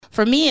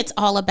for me, it's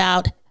all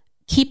about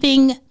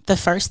keeping the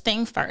first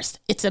thing first.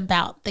 It's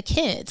about the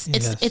kids.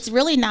 It's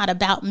really not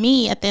about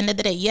me at the end of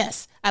the day.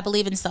 Yes, I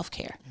believe in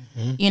self-care,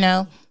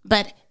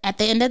 but at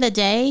the end of the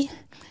day,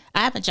 I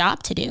have a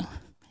job to do.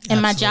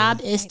 And my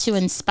job is to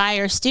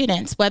inspire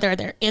students, whether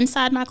they're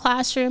inside my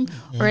classroom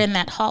or in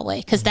that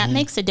hallway, because that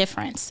makes a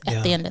difference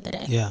at the end of the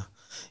day. Yeah.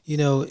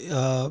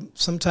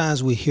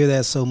 Sometimes we hear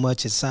that so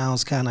much, it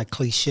sounds kind of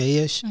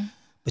cliche-ish,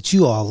 but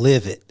you all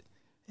live it.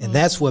 And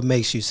that's what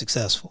makes you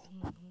successful.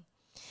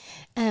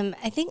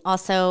 I think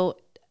also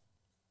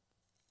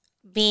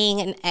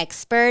being an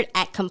expert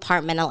at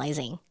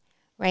compartmentalizing,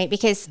 right?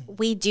 Because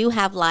we do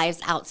have lives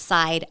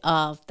outside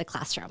of the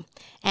classroom.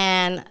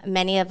 And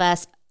many of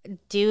us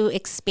do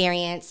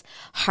experience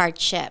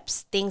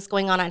hardships, things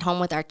going on at home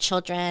with our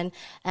children,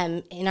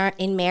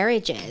 in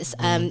marriages,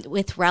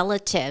 with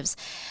relatives,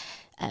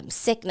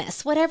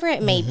 sickness, whatever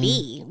it may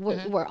be.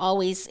 We're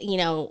always,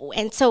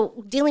 and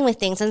so dealing with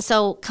things. And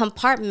so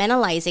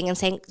compartmentalizing and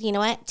saying, you know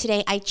what,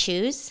 today I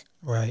choose.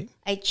 Right.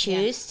 I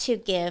choose to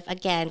give,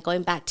 again,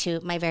 going back to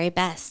my very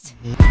best.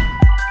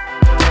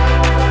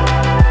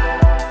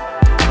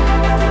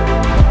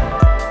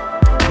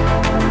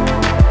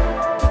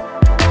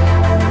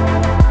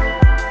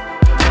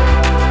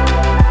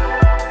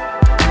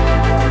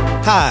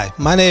 Hi,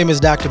 my name is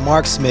Dr.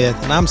 Mark Smith,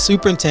 and I'm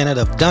superintendent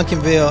of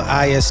Duncanville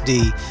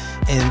ISD,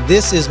 and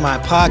this is my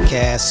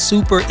podcast,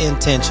 Super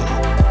Intentional.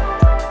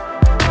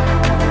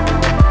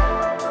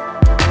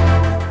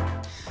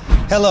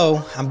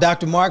 Hello, I'm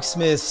Dr. Mark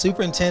Smith,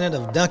 superintendent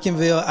of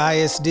Duncanville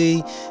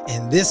ISD,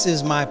 and this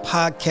is my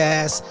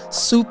podcast,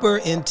 Super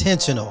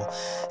Intentional.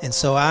 And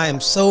so I am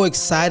so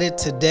excited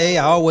today.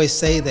 I always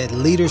say that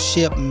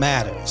leadership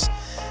matters.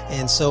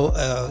 And so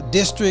a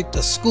district,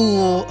 a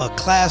school, a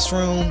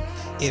classroom,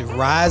 it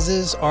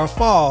rises or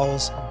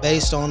falls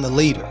based on the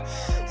leader.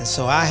 And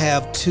so I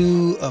have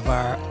two of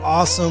our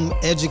awesome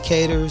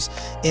educators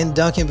in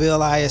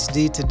Duncanville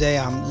ISD today.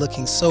 I'm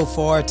looking so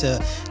forward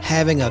to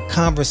having a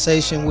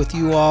conversation with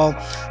you all.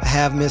 I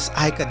have Miss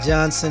Eika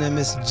Johnson and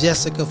Miss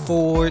Jessica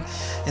Ford.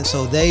 And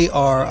so they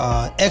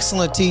are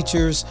excellent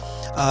teachers,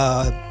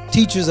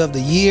 teachers of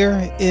the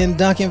year in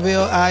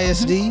Duncanville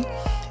ISD.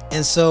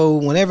 And so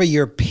whenever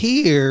your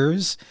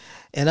peers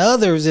and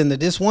others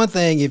this one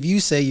thing, if you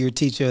say you're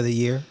teacher of the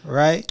year,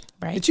 right?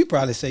 Right. But you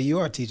probably say you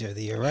are teacher of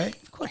the year, right?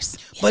 Of course.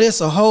 Yeah. But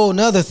it's a whole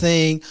nother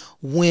thing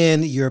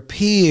when your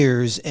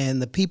peers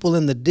and the people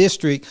in the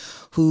district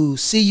who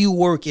see you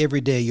work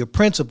every day, your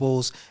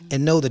principals,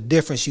 and know the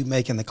difference you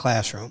make in the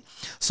classroom.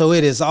 So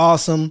it is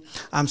awesome.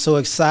 I'm so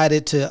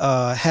excited to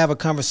have a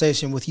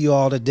conversation with you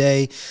all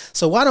today.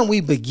 So why don't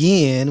we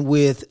begin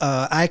with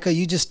Eika,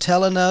 you just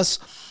telling us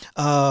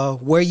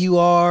where you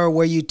are,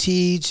 where you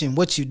teach, and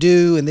what you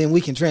do, and then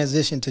we can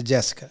transition to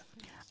Jessica.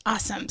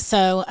 Awesome.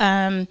 So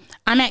I'm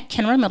at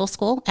Kenner Middle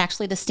School,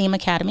 actually the STEAM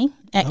Academy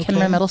at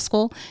Kenner Middle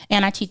School,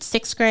 and I teach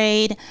sixth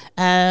grade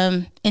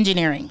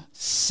engineering.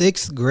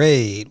 Sixth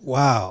grade.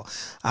 Wow.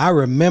 I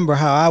remember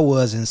how I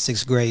was in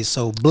sixth grade,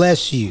 so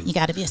bless you. You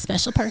got to be a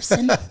special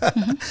person.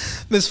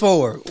 Ms.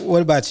 Ford,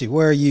 what about you?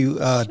 Where are you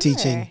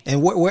teaching?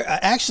 And where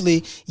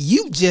actually,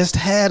 you just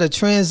had a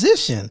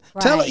transition.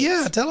 Right.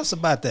 Tell us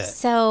about that.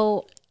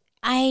 So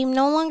I'm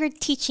no longer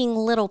teaching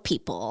little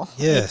people.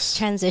 Yes. It's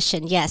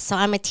transition. Yes. So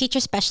I'm a teacher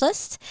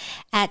specialist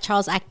at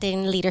Charles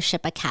Acton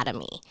Leadership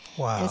Academy.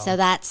 Wow. And so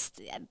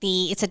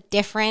it's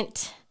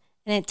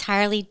an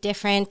entirely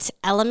different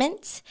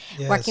element.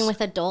 Yes. Working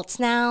with adults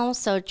now.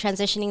 So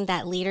transitioning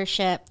that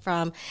leadership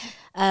from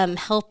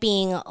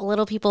helping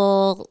little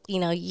people,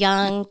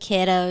 young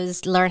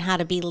kiddos learn how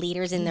to be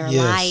leaders in their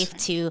life,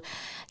 to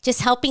just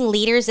helping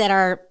leaders that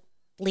are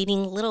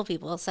leading little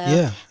people. So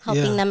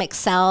helping them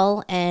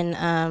excel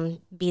and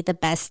be the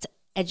best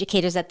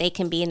educators that they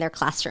can be in their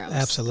classrooms.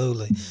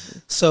 Absolutely.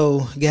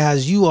 So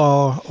guys, you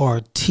all are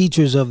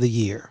teachers of the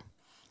year.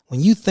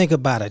 When you think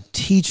about a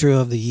teacher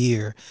of the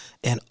year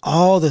and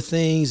all the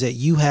things that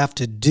you have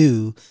to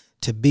do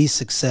to be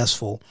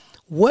successful,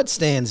 what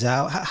stands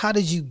out? How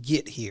did you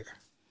get here?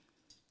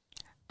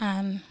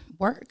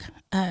 Work.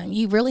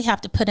 You really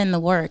have to put in the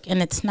work,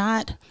 and it's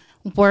not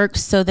work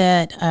so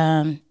that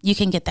you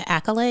can get the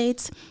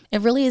accolades.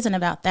 It really isn't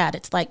about that.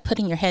 It's like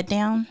putting your head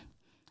down,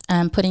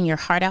 putting your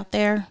heart out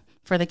there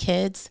for the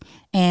kids,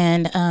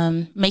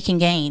 and making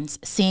gains,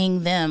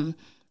 seeing them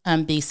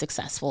be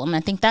successful. And I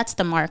think that's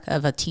the mark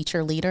of a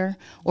teacher leader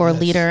or a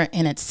leader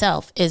in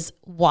itself, is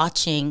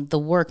watching the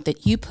work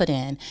that you put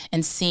in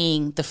and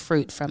seeing the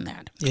fruit from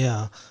that.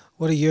 Yeah.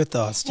 What are your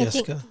thoughts,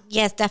 Jessica?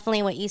 Yes,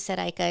 definitely what you said,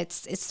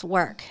 Eika. It's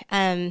work.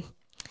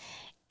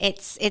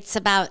 It's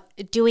about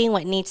doing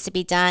what needs to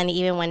be done,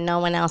 even when no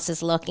one else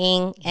is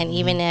looking, and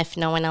even if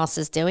no one else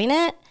is doing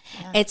it.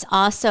 Yeah. It's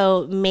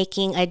also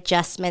making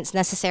adjustments,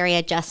 necessary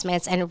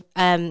adjustments,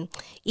 and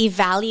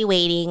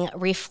evaluating,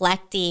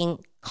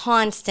 reflecting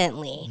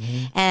constantly.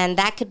 And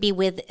that could be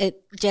with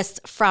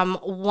just from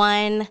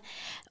one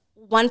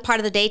one part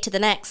of the day to the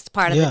next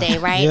part of the day,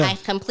 right? I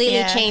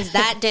completely changed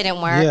that,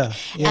 didn't work.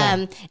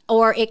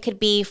 Or it could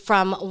be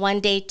from one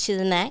day to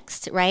the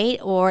next, right?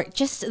 Or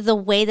just the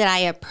way that I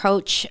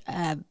approach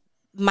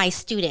my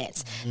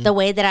students, the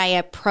way that I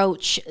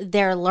approach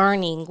their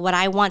learning, what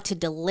I want to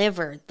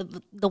deliver,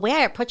 the way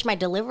I approach my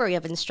delivery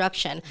of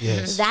instruction,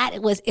 that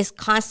is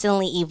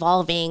constantly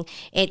evolving.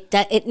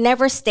 It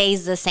never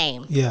stays the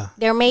same.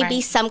 There may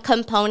be some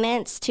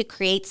components to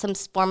create some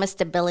form of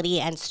stability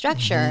and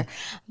structure,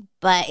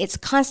 but it's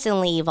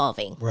constantly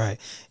evolving. Right.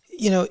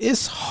 You know,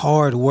 it's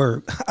hard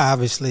work,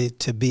 obviously,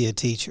 to be a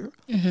teacher.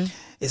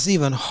 It's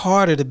even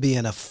harder to be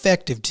an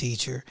effective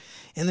teacher.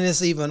 And then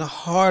it's even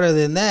harder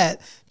than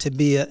that to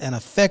be an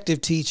effective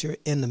teacher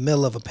in the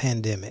middle of a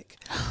pandemic.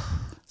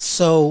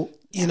 So,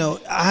 you know,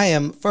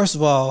 first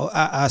of all,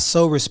 I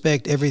so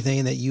respect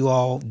everything that you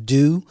all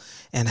do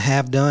and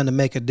have done to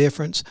make a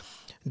difference.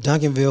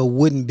 Duncanville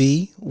wouldn't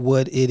be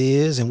what it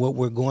is and what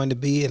we're going to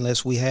be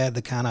unless we had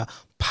the kind of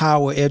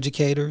power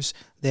educators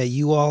that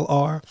you all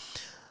are.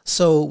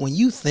 So when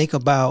you think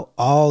about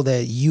all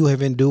that you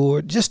have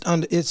endured,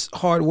 it's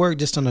hard work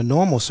just under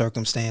normal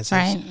circumstances.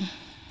 Right.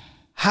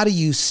 How do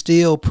you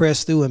still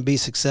press through and be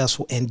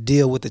successful and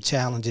deal with the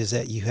challenges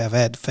that you have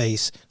had to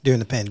face during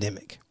the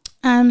pandemic?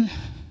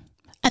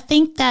 I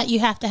think that you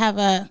have to have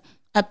a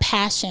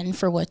passion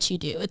for what you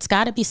do. It's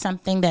got to be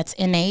something that's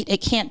innate.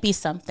 It can't be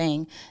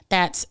something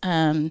that's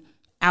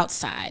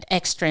outside,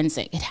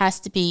 extrinsic. It has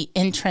to be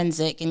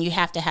intrinsic, and you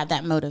have to have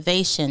that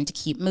motivation to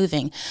keep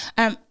moving.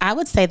 I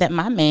would say that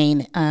my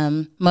main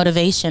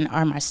motivation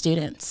are my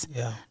students.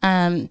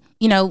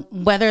 You know,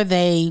 whether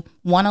they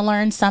want to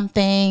learn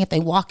something, if they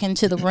walk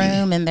into the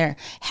room and they're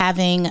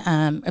having,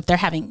 if they're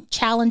having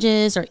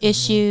challenges or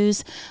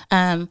issues,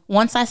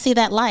 once I see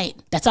that light,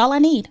 that's all I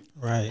need.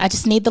 Right. I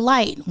just need the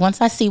light. Once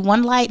I see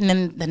one light and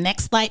then the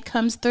next light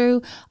comes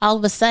through, all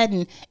of a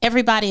sudden,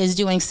 everybody is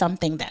doing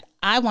something that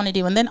I want to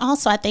do. And then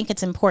also, I think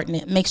it's important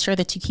to make sure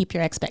that you keep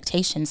your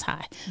expectations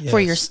high for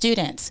your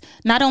students,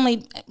 not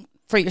only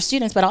for your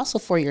students, but also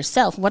for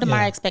yourself. What are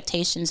my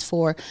expectations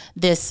for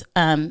this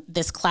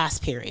this class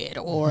period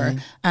or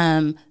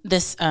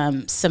this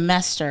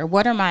semester?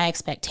 What are my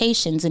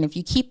expectations? And if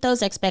you keep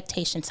those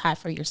expectations high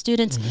for your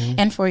students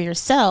and for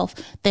yourself,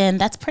 then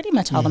that's pretty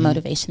much all the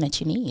motivation that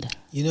you need.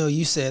 You know,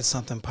 you said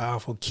something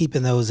powerful,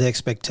 keeping those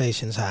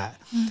expectations high.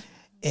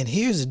 And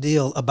here's the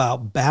deal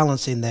about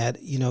balancing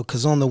that, you know,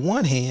 because on the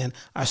one hand,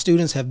 our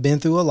students have been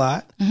through a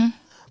lot.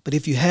 But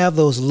if you have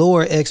those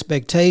lower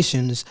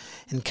expectations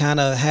and kind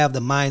of have the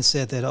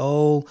mindset that,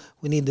 oh,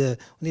 we need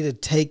to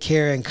take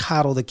care and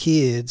coddle the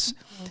kids,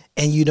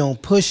 and you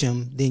don't push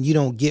them, then you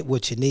don't get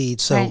what you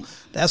need. So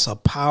that's a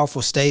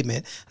powerful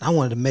statement. And I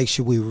wanted to make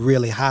sure we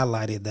really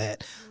highlighted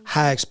that.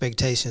 High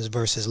expectations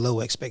versus low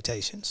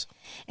expectations.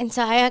 And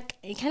so I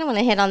kind of want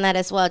to hit on that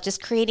as well,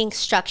 just creating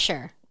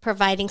structure,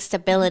 providing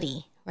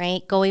stability.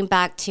 Right? Going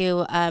back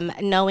to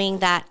knowing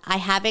that I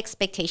have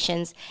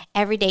expectations.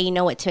 Every day you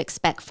know what to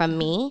expect from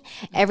me.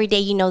 Every day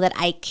you know that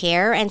I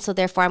care. And so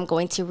therefore I'm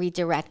going to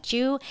redirect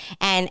you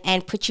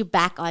and put you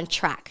back on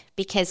track,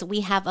 because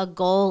we have a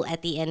goal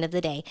at the end of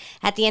the day.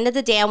 At the end of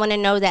the day, I want to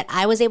know that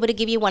I was able to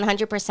give you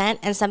 100%.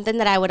 And something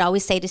that I would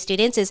always say to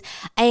students is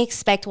I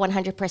expect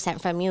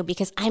 100% from you,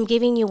 because I'm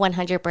giving you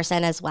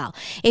 100% as well.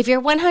 If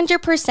your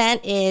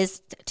 100%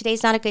 is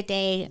today's not a good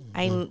day,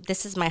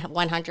 this is my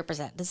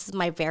 100%. This is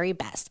my very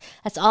best.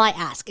 That's all I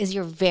ask, is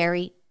your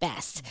very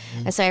best.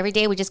 And so every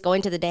day we just go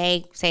into the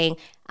day saying,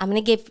 I'm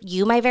going to give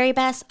you my very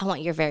best. I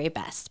want your very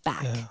best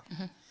back.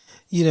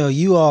 You know,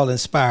 you all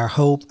inspire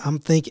hope.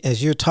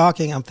 As you're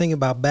talking, I'm thinking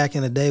about back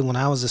in the day when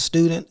I was a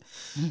student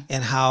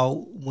and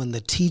how when the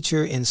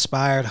teacher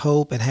inspired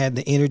hope and had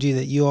the energy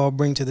that you all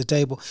bring to the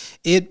table,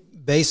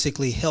 it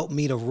basically helped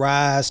me to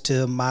rise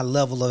to my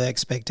level of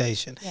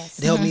expectation.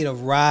 It helped me to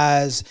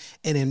rise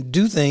and then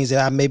do things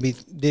that I maybe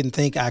didn't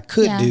think I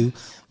could do,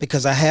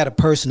 because I had a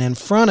person in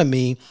front of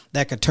me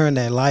that could turn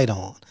that light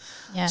on.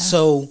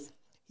 So,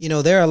 you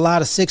know, there are a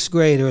lot of sixth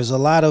graders, a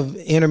lot of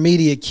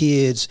intermediate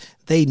kids.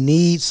 They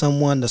need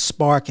someone to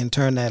spark and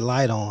turn that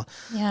light on.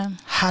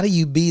 How do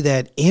you be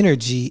that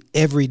energy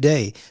every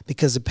day?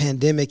 Because the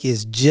pandemic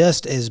is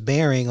just as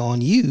bearing on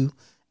you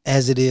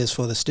as it is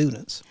for the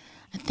students.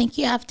 I think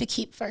you have to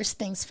keep first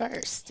things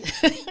first.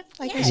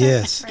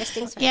 Yes. First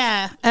things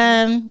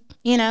first.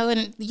 You know,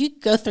 and you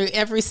go through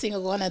every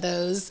single one of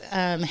those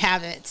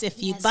habits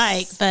if you'd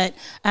like, but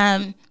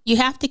you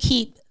have to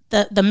keep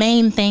the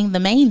main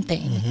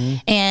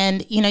thing,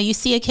 And, you know, you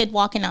see a kid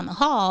walking down the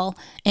hall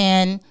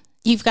and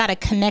you've got to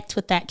connect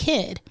with that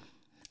kid.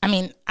 I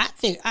mean,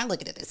 I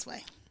look at it this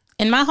way.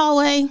 In my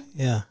hallway,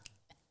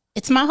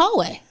 it's my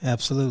hallway.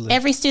 Absolutely.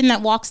 Every student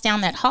that walks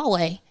down that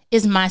hallway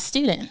is my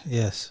student.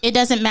 Yes. It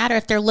doesn't matter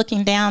if they're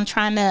looking down,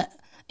 trying to,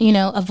 you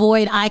know,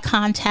 avoid eye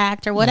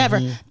contact or whatever.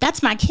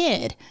 That's my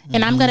kid.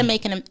 And I'm going to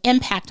make an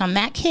impact on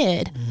that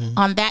kid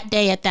on that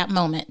day at that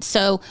moment.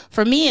 So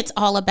for me, it's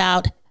all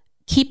about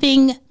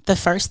keeping the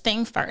first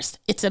thing first.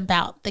 It's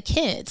about the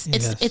kids.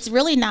 Yes. It's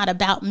really not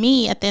about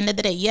me at the end of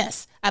the day.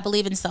 Yes, I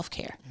believe in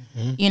self-care,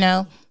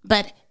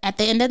 but at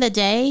the end of the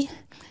day,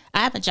 I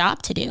have a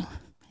job to do.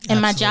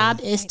 And my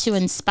job is to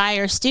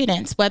inspire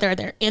students, whether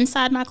they're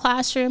inside my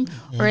classroom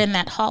or in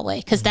that hallway,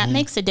 because that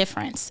makes a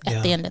difference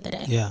at the end of the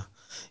day. Yeah.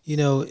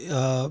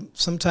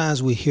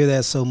 Sometimes we hear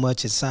that so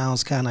much, it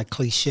sounds kind of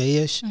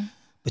cliche-ish,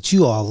 but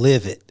you all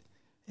live it.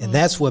 And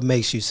that's what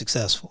makes you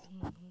successful.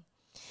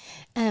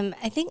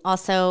 I think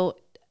also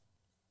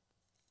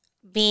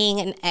being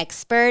an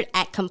expert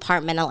at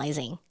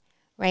compartmentalizing,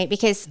 right?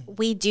 Because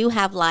we do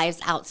have lives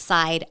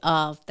outside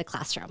of the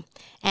classroom.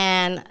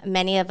 And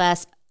many of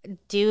us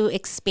do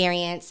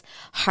experience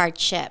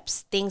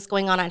hardships, things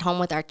going on at home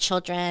with our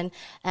children,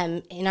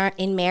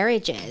 in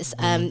marriages,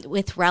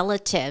 with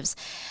relatives.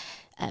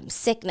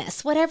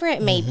 Sickness, whatever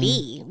it may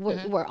be,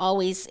 we're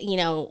always,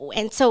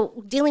 and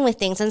so dealing with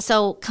things. And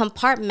so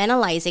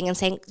compartmentalizing and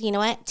saying, you know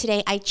what,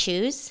 today I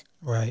choose.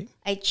 Right.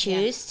 I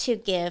choose to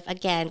give,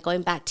 again,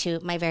 going back to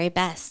my very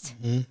best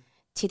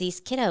to these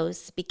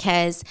kiddos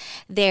because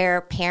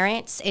their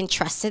parents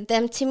entrusted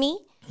them to me.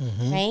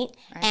 Right?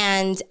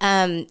 And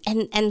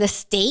the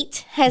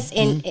state has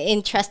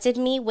entrusted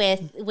me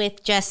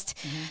with just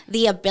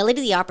the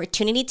ability, the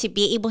opportunity to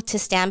be able to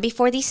stand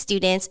before these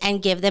students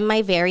and give them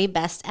my very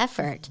best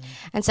effort.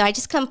 And so I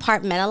just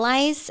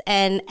compartmentalize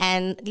and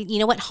you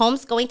know what?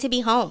 Home's going to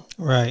be home.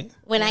 Right.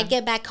 When I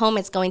get back home,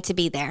 it's going to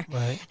be there.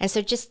 Right. And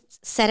so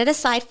just set it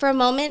aside for a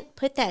moment,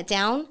 put that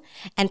down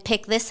and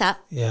pick this up.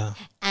 Yeah.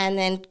 And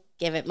then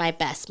give it my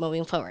best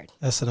moving forward.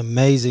 That's an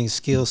amazing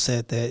skill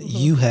set that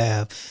you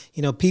have.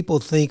 People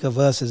think of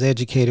us as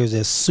educators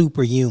as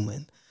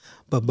superhuman,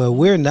 but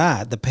we're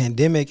not. The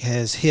pandemic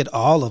has hit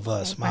all of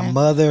us. My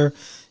mother,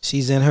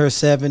 she's in her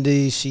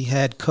 70s. She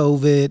had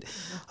COVID,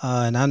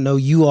 and I know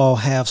you all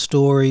have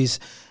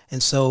stories.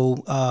 And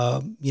so,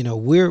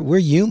 we're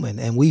human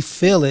and we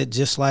feel it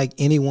just like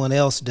anyone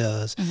else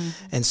does.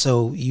 And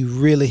so you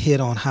really hit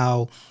on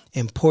how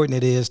important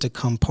it is to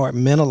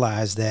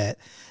compartmentalize that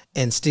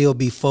and still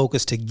be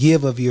focused to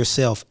give of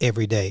yourself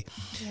every day.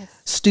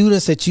 Yes.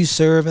 Students that you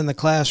serve in the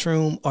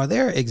classroom, are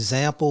there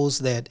examples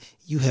that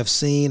you have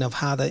seen of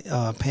how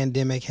the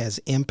pandemic has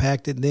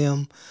impacted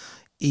them,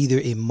 either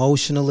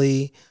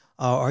emotionally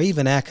or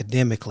even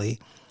academically?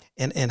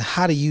 And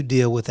how do you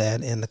deal with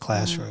that in the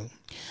classroom?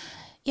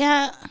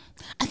 Yeah,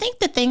 I think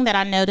the thing that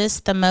I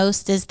noticed the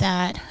most is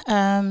that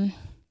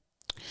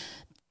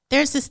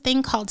there's this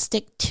thing called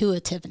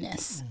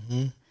stick-to-itiveness.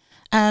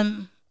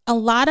 A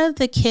lot of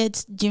the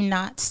kids do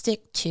not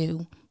stick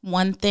to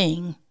one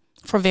thing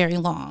for very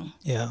long.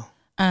 Yeah.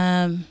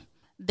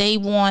 They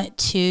want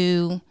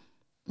to,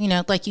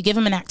 like you give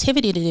them an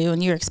activity to do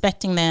and you're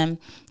expecting them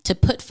to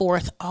put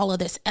forth all of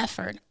this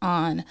effort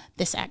on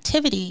this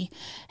activity.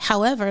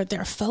 However,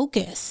 their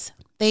focus,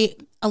 their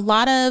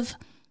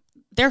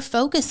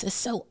focus is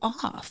so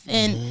off.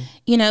 And,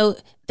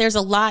 there's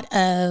a lot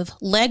of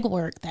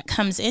legwork that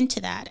comes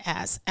into that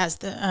as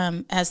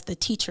the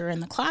teacher in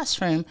the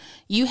classroom.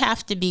 You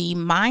have to be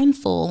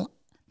mindful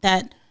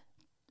that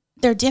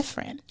they're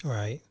different.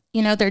 Right.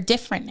 They're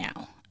different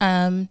now.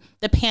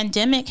 The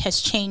pandemic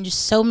has changed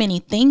so many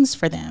things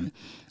for them.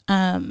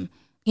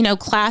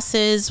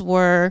 Classes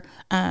were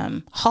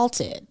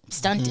halted,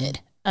 stunted.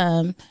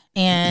 And,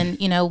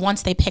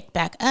 once they picked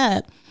back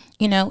up,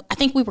 I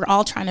think we were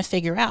all trying to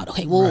figure out,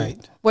 okay, well,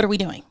 what are we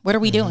doing? What are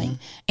we doing?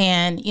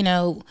 And,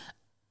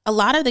 a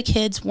lot of the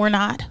kids were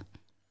not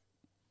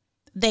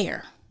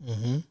there.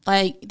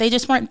 Like they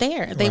just weren't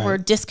there. They were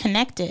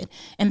disconnected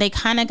and they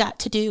kind of got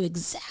to do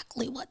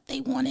exactly what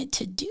they wanted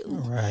to do.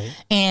 Right.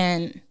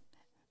 And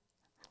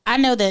I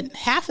know that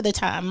half of the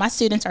time my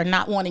students are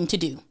not wanting to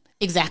do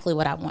exactly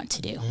what I want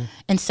to do.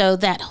 And so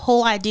that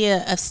whole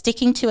idea of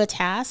sticking to a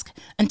task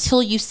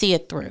until you see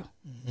it through,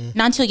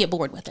 not until you get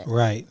bored with it.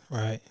 Right.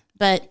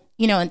 But,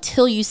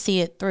 until you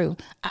see it through,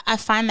 I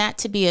find that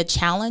to be a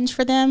challenge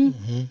for them.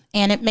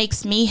 And it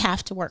makes me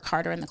have to work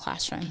harder in the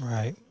classroom.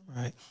 Right.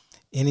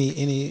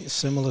 Any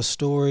similar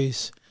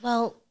stories?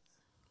 Well,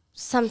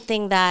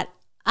 something that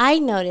I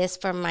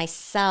noticed for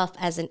myself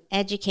as an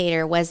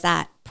educator was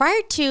that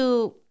prior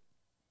to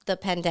the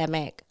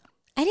pandemic,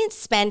 I didn't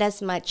spend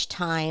as much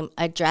time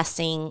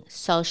addressing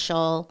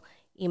social,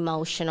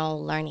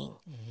 emotional learning.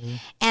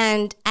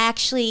 And I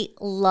actually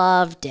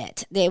loved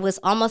it. It was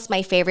almost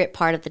my favorite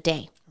part of the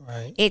day.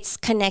 Right. It's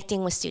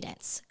connecting with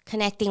students,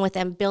 connecting with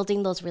them,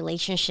 building those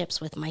relationships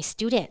with my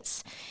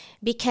students.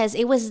 Because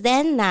it was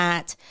then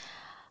that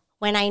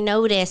when I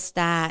noticed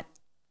that,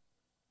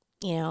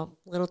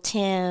 little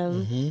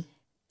Tim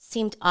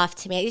seemed off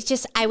to me. It's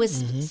just, I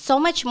was so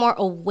much more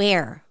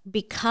aware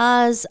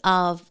because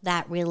of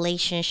that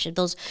relationship,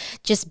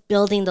 just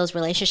building those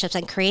relationships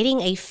and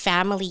creating a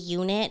family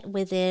unit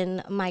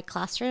within my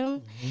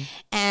classroom.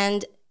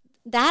 And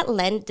that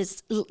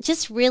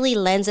just really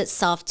lends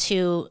itself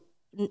to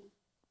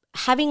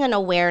having an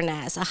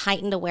awareness, a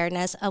heightened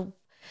awareness of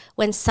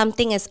when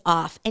something is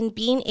off, and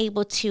being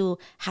able to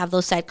have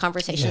those side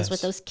conversations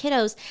with those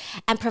kiddos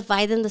and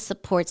provide them the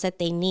supports that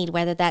they need,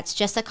 whether that's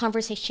just a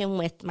conversation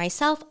with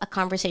myself, a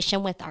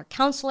conversation with our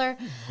counselor,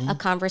 a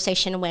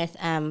conversation with,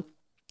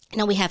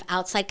 we have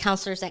outside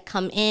counselors that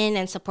come in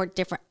and support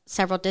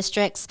several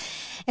districts.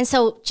 And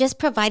so just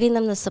providing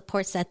them the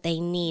supports that they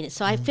need.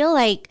 So I feel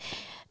like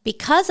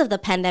because of the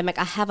pandemic,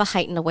 I have a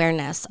heightened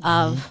awareness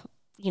of,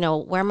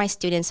 where my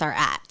students are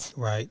at.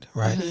 Right.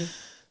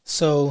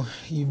 So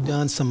you've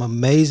done some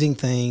amazing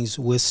things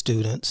with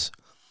students.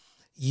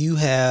 You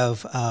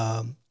have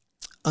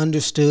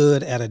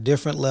understood at a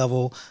different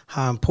level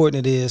how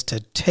important it is to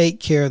take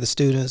care of the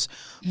students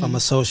from a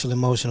social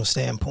emotional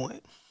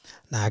standpoint.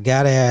 Now, I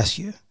got to ask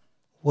you,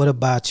 what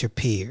about your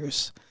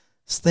peers?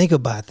 Think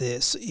about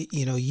this.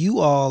 You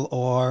all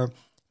are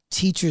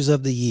teachers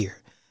of the year,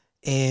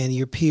 and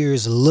your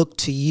peers look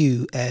to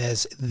you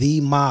as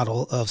the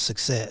model of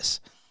success.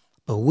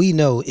 But we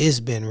know it's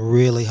been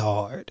really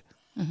hard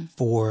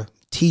for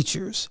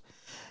teachers.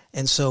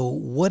 And so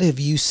what have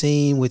you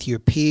seen with your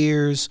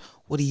peers?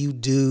 What do you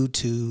do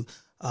to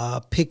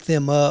pick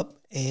them up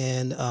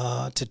and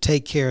to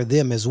take care of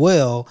them as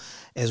well,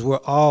 as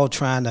we're all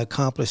trying to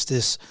accomplish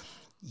this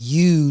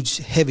huge,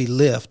 heavy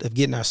lift of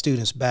getting our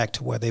students back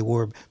to where they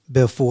were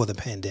before the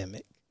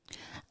pandemic?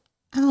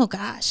 Oh,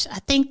 gosh. I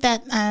think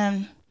that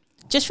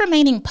just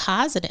remaining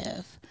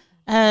positive.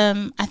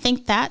 I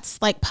think that's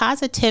like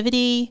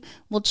positivity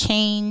will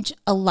change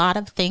a lot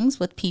of things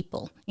with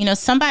people.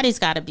 Somebody's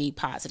got to be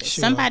positive.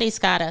 Sure. Somebody's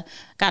got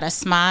to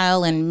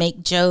smile and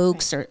make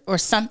jokes, or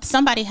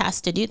somebody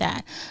has to do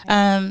that.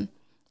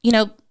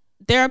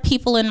 There are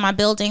people in my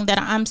building that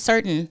I'm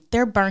certain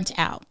they're burnt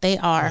out.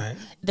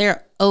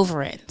 They're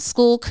over it.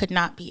 School could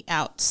not be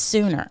out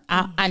sooner.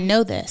 I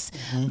know this,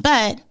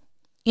 but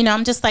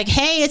I'm just like,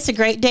 hey, it's a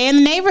great day in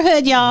the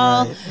neighborhood,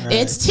 y'all. Right.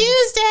 It's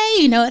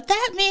Tuesday. You know what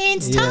that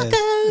means?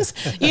 Tacos,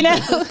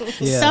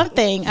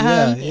 something.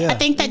 I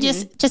think that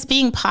just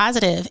being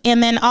positive.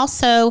 And then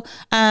also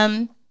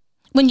when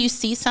you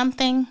see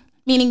something,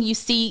 meaning you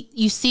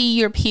see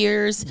your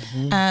peers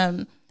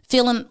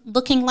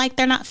looking like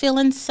they're not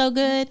feeling so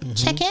good,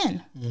 check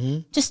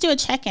in. Just do a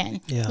check-in.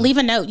 Yeah. Leave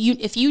a note.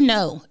 If you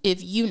know.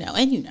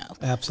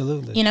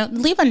 Absolutely.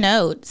 Leave a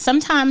note.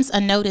 Sometimes a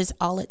note is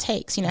all it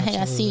takes. Hey,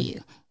 I see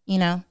you.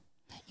 You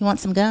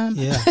want some gum?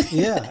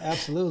 Yeah,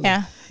 absolutely.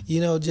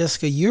 Yeah.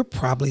 Jessica, you're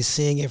probably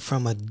seeing it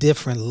from a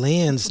different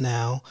lens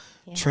now,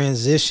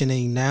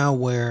 transitioning now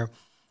where,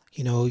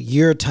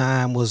 your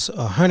time was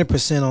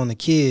 100% on the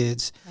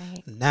kids.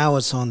 Right. Now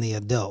it's on the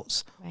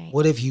adults. Right.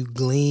 What have you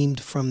gleaned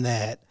from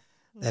that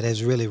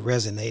has really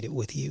resonated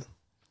with you?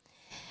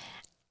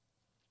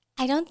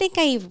 I don't think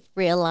I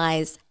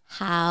realized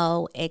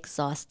how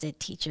exhausted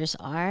teachers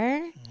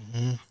are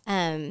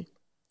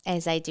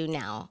as I do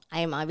now. I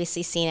am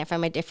obviously seeing it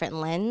from a different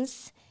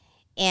lens.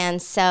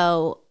 And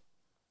so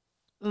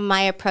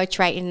my approach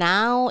right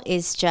now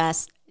is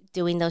just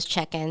doing those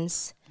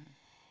check-ins.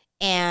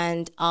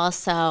 And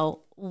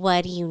also,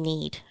 what do you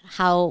need?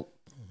 How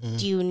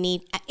do you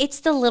need? It's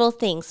the little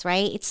things,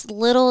 right? It's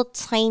little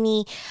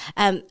tiny.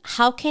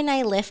 How can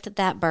I lift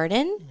that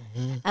burden?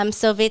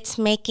 So if it's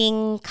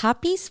making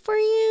copies for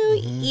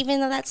you,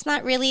 even though that's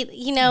not really,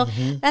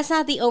 that's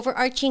not the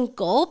overarching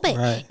goal,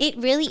 but it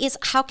really is.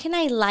 How can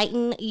I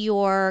lighten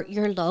your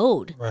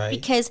load? Right.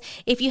 Because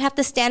if you have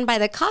to stand by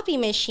the copy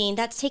machine,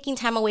 that's taking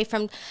time away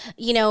from,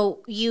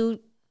 you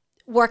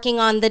working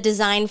on the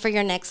design for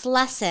your next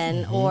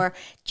lesson or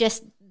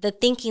just the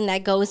thinking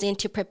that goes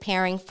into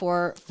preparing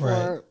for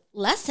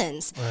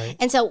lessons. Right.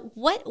 And so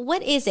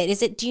what is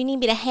it? Do you need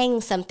me to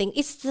hang something?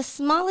 It's the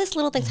smallest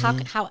little things. How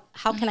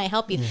can I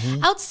help you?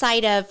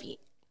 Outside of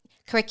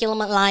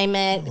curriculum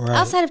alignment,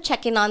 outside of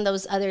checking on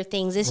those other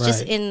things, it's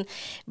just in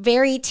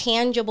very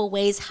tangible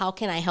ways. How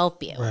can I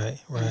help you?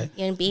 Right.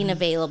 And being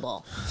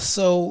available.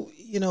 So,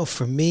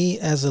 for me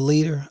as a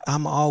leader,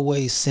 I'm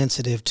always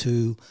sensitive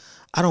to,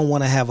 I don't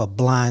want to have a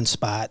blind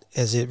spot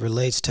as it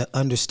relates to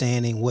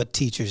understanding what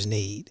teachers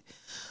need.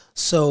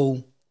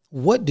 So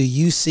what do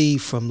you see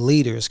from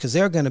leaders? Because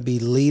there are going to be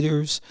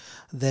leaders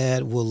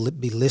that will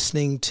be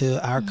listening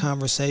to our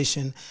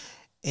conversation,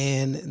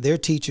 and their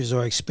teachers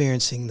are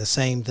experiencing the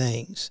same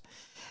things.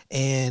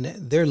 And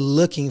they're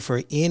looking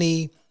for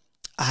any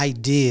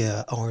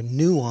idea or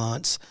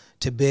nuance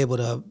to be able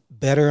to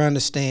better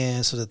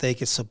understand so that they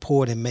can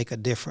support and make a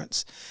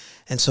difference.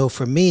 And so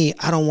for me,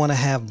 I don't want to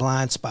have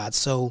blind spots.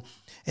 So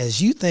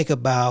as you think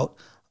about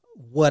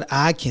what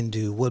I can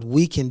do, what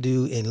we can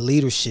do in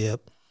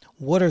leadership,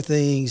 what are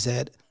things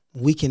that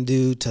we can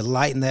do to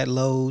lighten that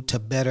load, to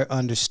better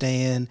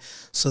understand,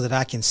 so that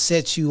I can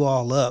set you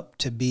all up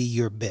to be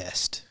your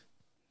best?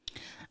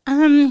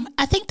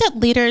 I think that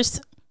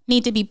leaders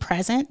need to be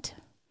present.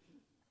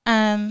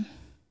 If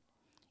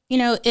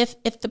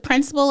the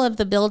principal of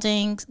the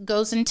building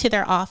goes into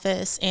their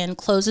office and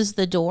closes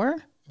the door,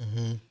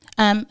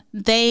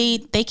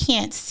 they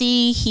can't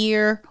see,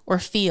 hear, or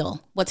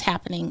feel what's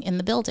happening in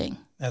the building.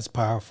 That's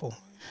powerful.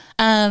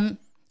 I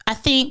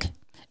think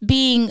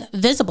being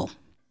visible.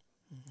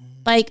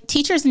 Like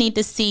teachers need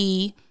to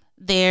see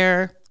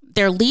their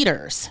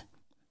leaders,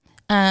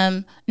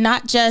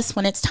 not just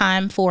when it's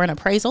time for an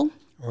appraisal.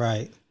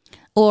 Right.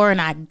 Or an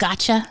I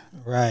gotcha.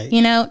 Right.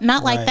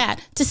 Not like that.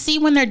 To see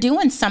when they're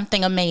doing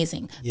something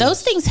amazing. Yes.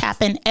 Those things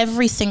happen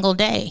every single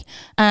day.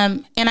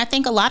 And I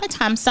think a lot of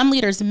times some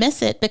leaders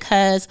miss it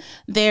because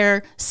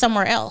they're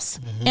somewhere else.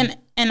 Mm-hmm.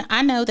 And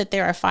I know that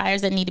there are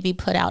fires that need to be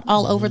put out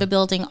all over the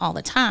building all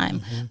the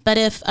time. Mm-hmm. But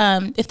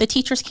if the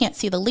teachers can't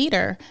see the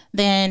leader,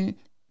 then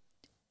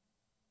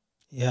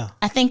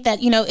I think that,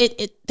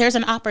 there's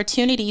an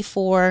opportunity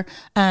for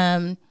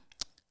the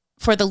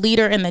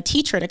leader and the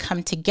teacher to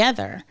come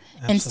together.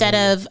 Absolutely. Instead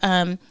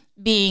of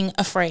being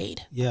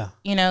afraid. Yeah.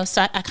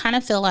 So I kind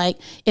of feel like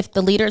if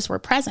the leaders were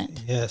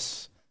present.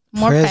 Yes.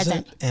 More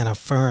present. And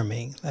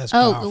affirming. That's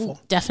powerful.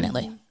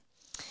 Definitely.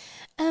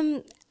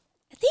 I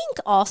think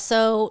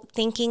also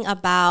thinking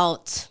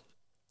about,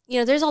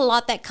 there's a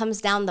lot that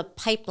comes down the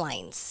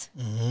pipelines,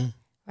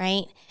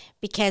 right?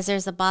 Because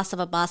there's a boss of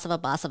a boss of a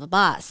boss of a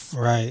boss.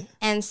 Right.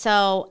 And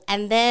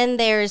then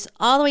there's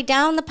all the way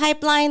down the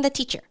pipeline, the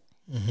teacher.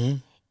 Mm-hmm.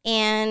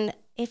 And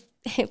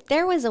if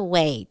there was a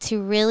way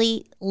to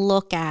really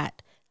look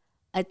at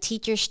a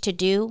teacher's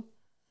to-do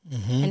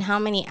and how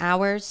many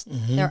hours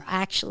there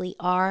actually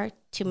are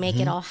to make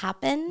it all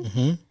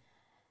happen,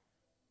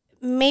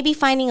 maybe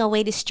finding a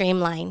way to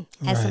streamline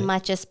as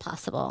much as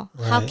possible.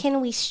 Right. How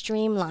can we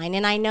streamline?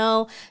 And I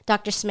know,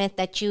 Dr. Smith,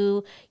 that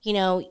you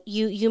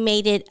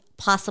made it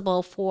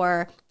possible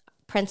for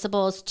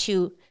principals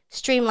to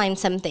streamline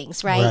some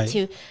things, right?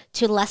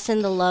 To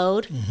lessen the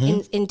load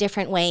in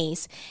different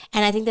ways.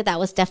 And I think that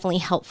was definitely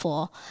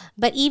helpful.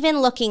 But even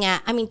looking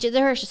at,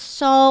 there are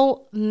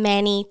so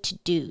many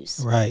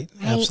to-dos. Right,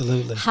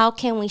 absolutely. How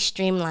can we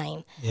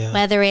streamline? Yeah.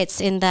 Whether it's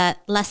in the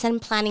lesson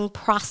planning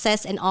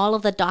process and all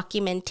of the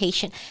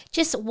documentation,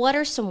 just what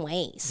are some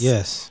ways?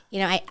 Yes.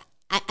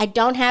 I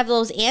don't have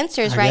those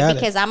answers, right?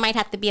 Because I might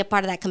have to be a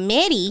part of that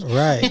committee.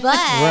 Right.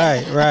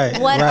 But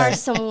what are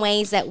some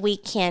ways that we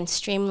can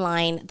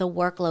streamline the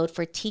workload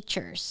for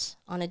teachers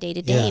on a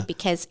day-to-day? Yeah.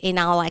 Because in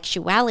all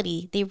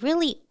actuality, they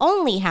really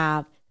only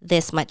have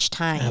this much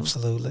time.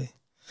 Absolutely.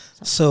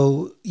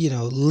 So,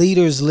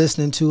 leaders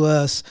listening to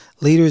us,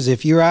 leaders,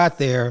 if you're out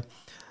there,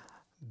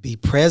 be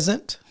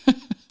present,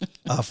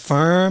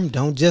 affirm,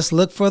 don't just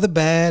look for the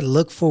bad,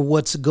 look for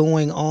what's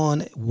going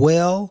on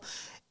well,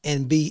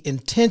 and be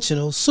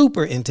intentional,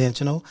 super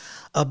intentional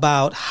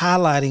about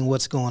highlighting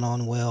what's going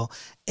on well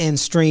and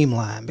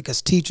streamline,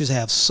 because teachers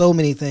have so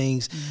many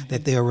things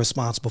that they're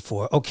responsible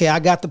for. Okay, I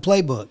got the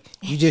playbook.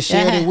 You just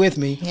shared it with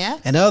me. Yeah.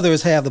 And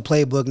others have the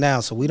playbook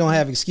now, so we don't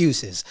have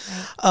excuses.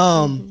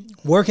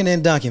 Working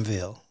in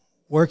Duncanville,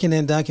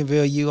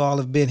 you all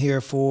have been here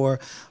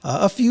for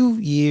a few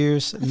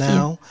years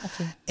now.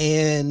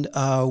 And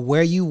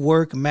where you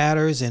work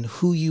matters and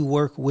who you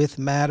work with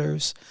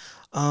matters.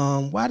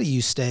 Why do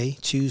you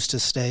choose to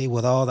stay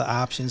with all the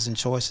options and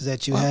choices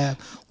that you have?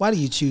 Why do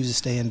you choose to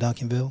stay in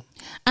Duncanville?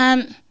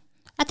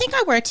 I think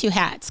I wear two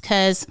hats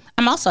because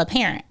I'm also a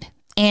parent,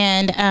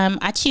 and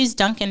I choose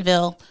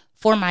Duncanville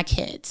for my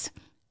kids.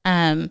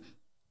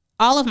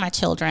 All of my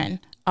children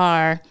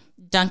are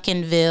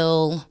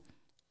Duncanville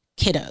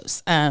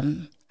kiddos.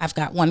 I've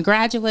got one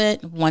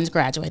graduate, one's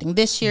graduating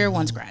this year,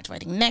 one's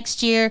graduating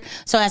next year.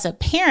 So as a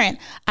parent,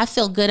 I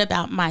feel good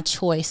about my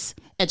choice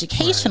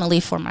educationally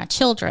for my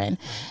children.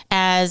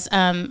 As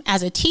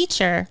a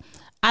teacher,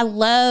 I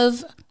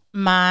love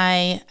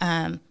my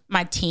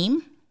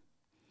team.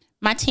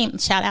 My team,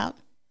 shout out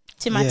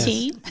to my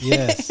team.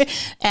 Yes.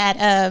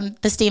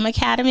 At the STEAM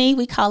Academy,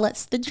 we call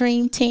it the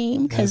Dream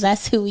Team because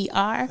that's who we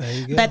are.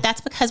 But that's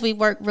because we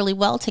work really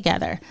well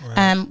together.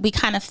 Right. We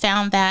kind of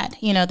found that,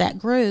 that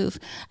groove.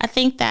 I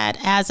think that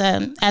as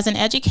an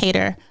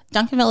educator,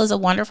 Duncanville is a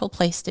wonderful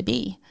place to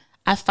be.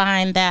 I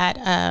find that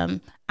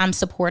I'm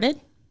supported,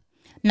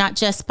 not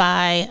just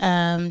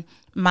by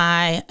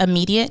my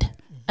immediate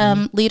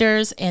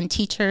leaders and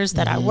teachers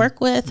that I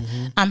work with.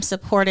 I'm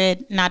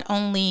supported not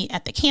only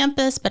at the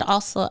campus, but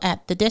also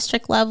at the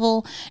district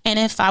level. And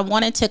if I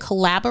wanted to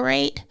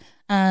collaborate,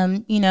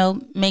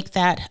 make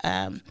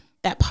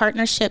that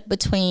partnership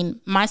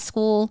between my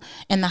school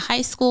and the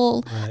high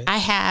school, I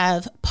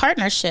have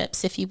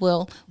partnerships, if you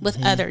will,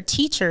 with other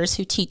teachers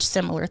who teach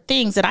similar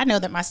things that I know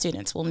that my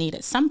students will need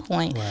at some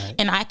point.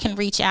 And I can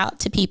reach out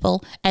to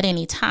people at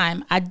any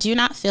time. I do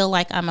not feel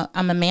like I'm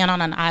a man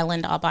on an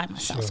island all by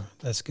myself. Sure,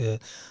 that's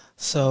good.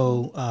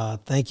 So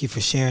thank you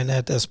for sharing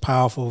that. That's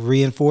powerful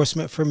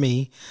reinforcement for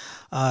me.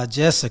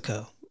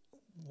 Jessica,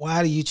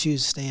 why do you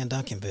choose to stay in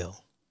Duncanville?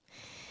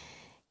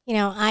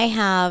 I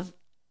have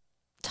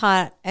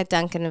taught at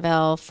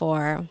Duncanville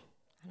for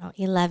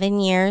 11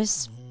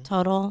 years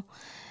total.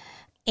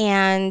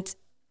 And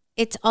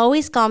it's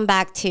always gone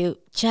back to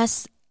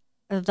just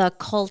the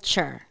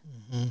culture.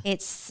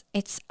 It's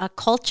a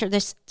culture.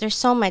 There's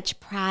so much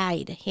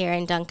pride here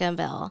in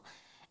Duncanville.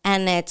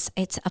 And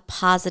it's a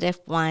positive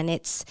one.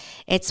 It's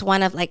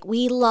one of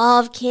we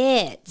love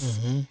kids.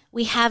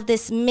 We have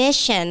this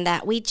mission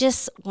that we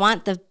just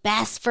want the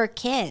best for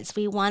kids.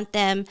 We want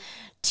them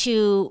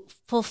to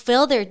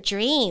fulfill their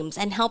dreams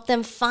and help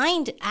them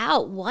find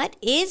out what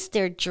is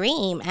their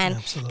dream and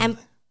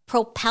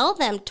propel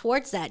them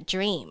towards that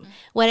dream,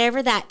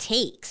 whatever that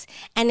takes.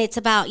 And it's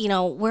about,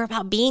 we're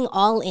about being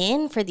all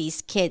in for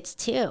these kids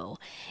too.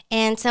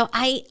 And so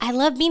I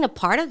love being a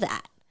part of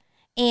that.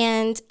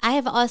 And I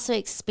have also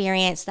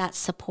experienced that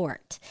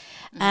support,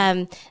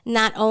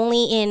 not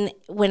only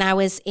when I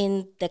was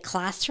in the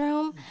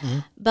classroom,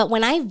 but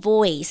when I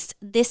voiced,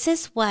 this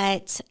is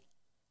what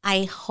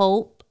I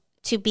hope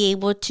to be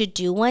able to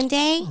do one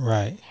day.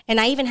 Right. And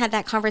I even had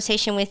that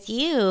conversation with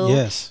you.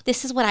 Yes.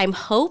 This is what I'm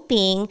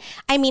hoping.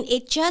 I mean,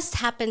 it just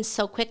happened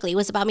so quickly. It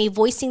was about me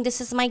voicing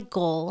this is my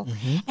goal.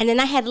 And then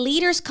I had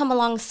leaders come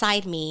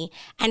alongside me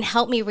and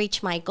help me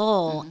reach my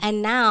goal.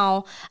 And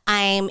now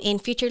I'm in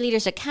Future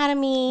Leaders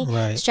Academy,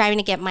 striving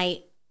to get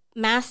my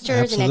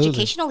master's in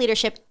educational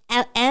leadership,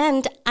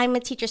 and I'm a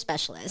teacher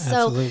specialist.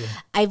 So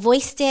I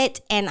voiced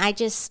it, and I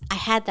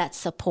had that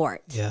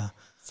support. Yeah.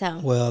 So.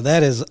 Well,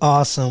 that is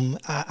awesome.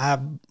 I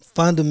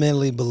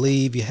fundamentally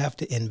believe you have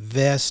to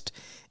invest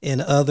in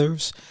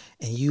others,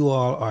 and you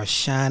all are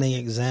shining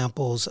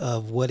examples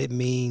of what it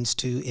means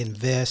to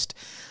invest.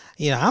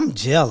 I'm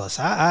jealous.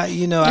 I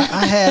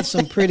had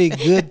some pretty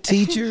good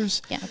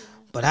teachers,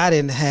 but I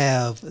didn't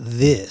have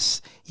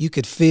this. You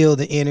could feel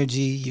the energy,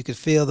 you could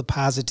feel the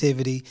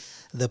positivity,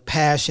 the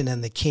passion,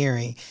 and the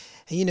caring.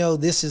 And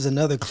this is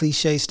another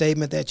cliche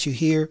statement that you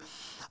hear.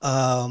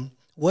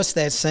 What's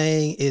that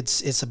saying?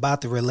 It's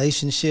about the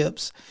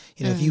relationships.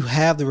 If you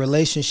have the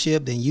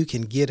relationship, then you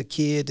can get a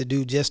kid to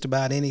do just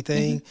about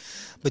anything.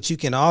 But you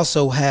can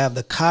also have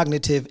the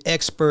cognitive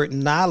expert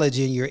knowledge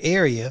in your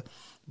area.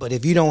 But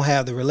if you don't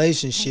have the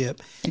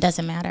relationship, it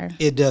doesn't matter.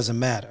 It doesn't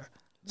matter.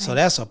 Right. So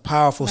that's a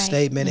powerful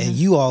statement, and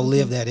you all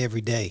live that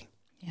every day.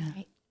 Yeah.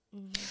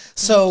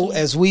 So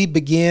as we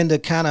begin to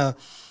kind of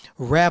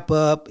wrap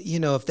up,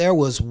 if there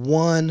was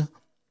one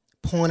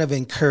point of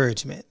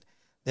encouragement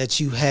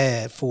that you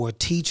had for a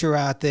teacher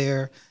out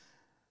there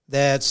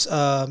that's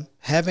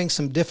having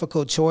some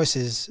difficult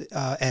choices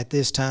at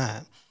this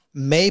time.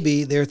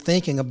 Maybe they're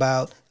thinking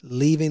about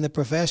leaving the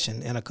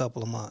profession in a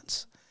couple of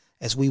months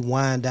as we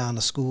wind down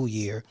the school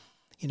year.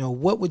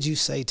 What would you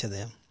say to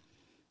them?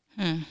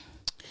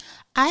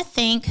 I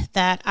think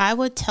that I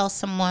would tell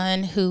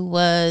someone who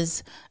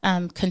was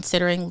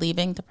considering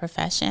leaving the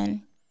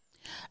profession,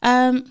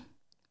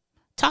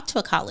 talk to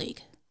a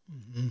colleague,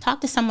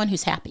 talk to someone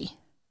who's happy.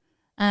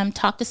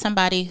 Talk to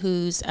somebody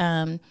who's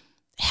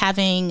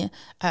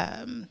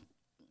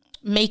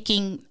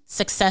making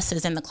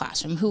successes in the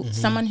classroom,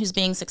 someone who's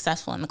being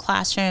successful in the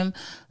classroom,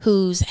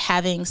 who's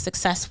having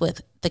success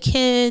with the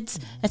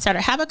kids, et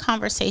cetera. Have a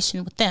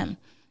conversation with them.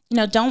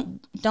 Don't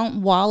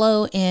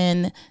wallow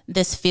in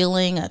this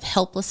feeling of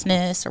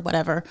helplessness or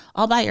whatever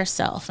all by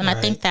yourself. And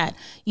I think that,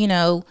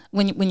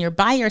 when you're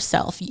by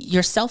yourself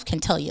can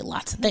tell you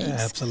lots of things. Yeah,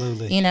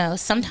 absolutely.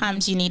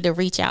 Sometimes you need to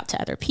reach out to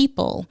other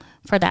people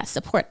for that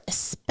support,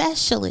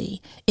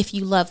 especially if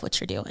you love what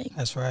you're doing.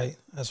 That's right.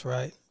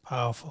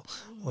 Powerful.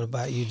 What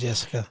about you,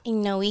 Jessica?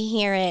 We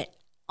hear it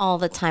all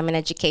the time in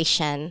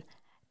education.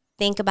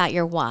 Think about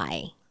your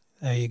why.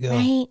 There you go.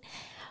 Right?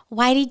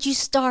 Why did you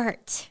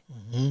start?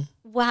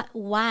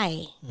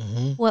 Why?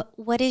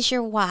 What is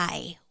your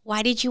why?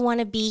 Why did you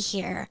want to be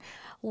here?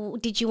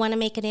 Did you want to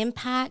make an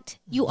impact?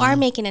 You are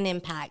making an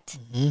impact.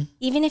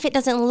 Even if it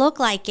doesn't look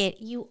like it,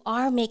 you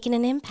are making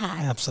an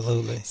impact.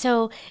 Absolutely.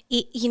 So,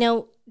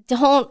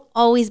 don't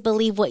always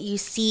believe what you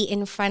see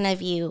in front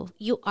of you.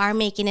 You are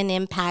making an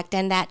impact,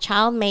 and that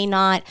child may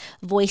not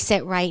voice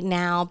it right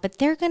now, but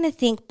they're going to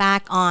think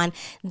back on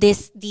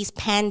these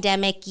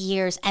pandemic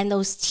years and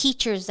those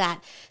teachers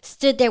that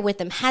stood there with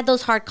them, had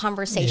those hard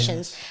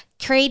conversations,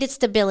 created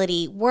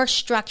stability, were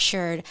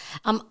structured,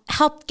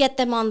 helped get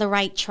them on the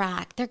right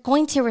track. They're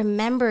going to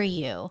remember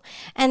you.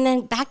 And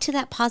then back to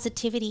that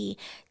positivity,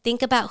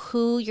 think about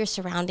who you're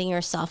surrounding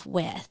yourself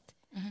with,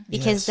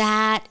 because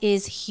that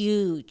is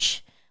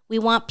huge. We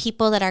want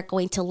people that are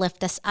going to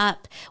lift us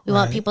up. We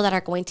want people that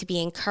are going to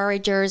be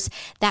encouragers,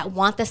 that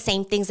want the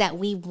same things that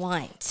we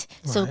want.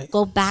 So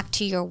go back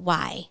to your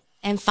why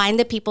and find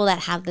the people that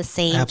have the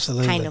same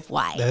kind of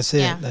why. That's it.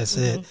 Yeah. That's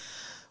it.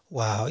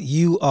 Wow.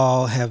 You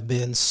all have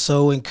been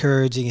so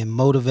encouraging and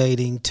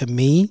motivating to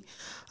me.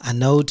 I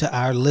know to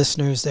our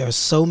listeners, there are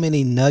so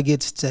many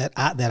nuggets that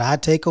I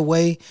take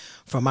away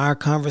from our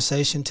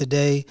conversation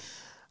today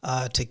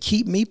to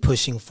keep me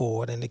pushing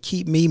forward and to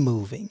keep me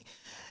moving.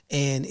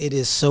 And it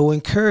is so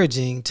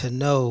encouraging to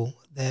know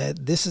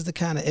that this is the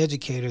kind of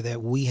educator that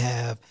we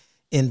have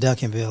in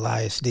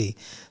Duncanville ISD.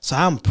 So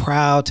I'm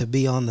proud to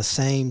be on the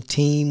same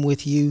team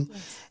with you,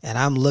 and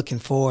I'm looking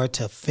forward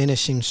to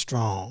finishing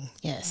strong.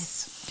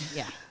 Yes.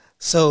 Yeah.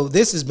 So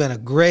this has been a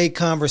great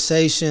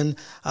conversation.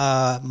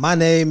 My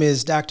name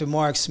is Dr.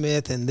 Mark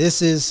Smith, and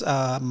this is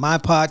my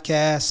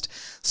podcast,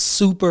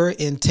 Super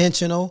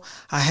Intentional.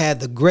 I had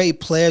the great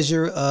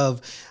pleasure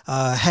of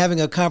having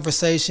a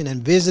conversation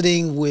and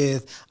visiting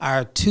with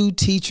our two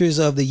teachers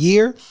of the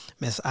year,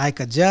 Miss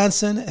Eika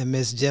Johnson and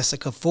Miss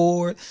Jessica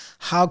Ford.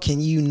 How can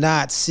you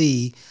not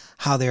see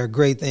how there are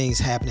great things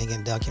happening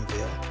in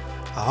Duncanville.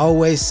 I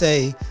always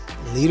say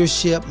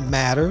leadership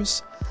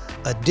matters.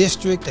 A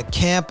district, a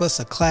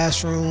campus, a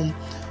classroom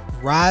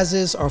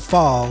rises or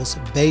falls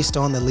based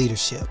on the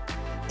leadership.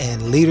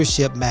 And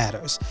leadership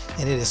matters.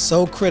 And it is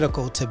so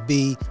critical to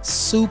be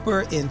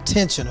super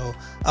intentional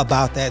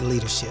about that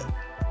leadership.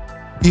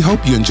 We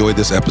hope you enjoyed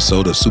this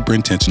episode of Super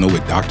Intentional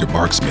with Dr.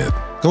 Mark Smith.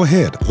 Go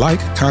ahead, like,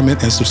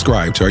 comment, and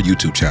subscribe to our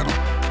YouTube channel.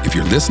 If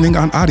you're listening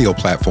on audio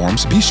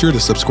platforms, be sure to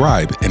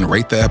subscribe and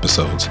rate the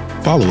episodes.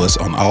 Follow us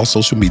on all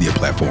social media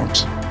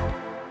platforms.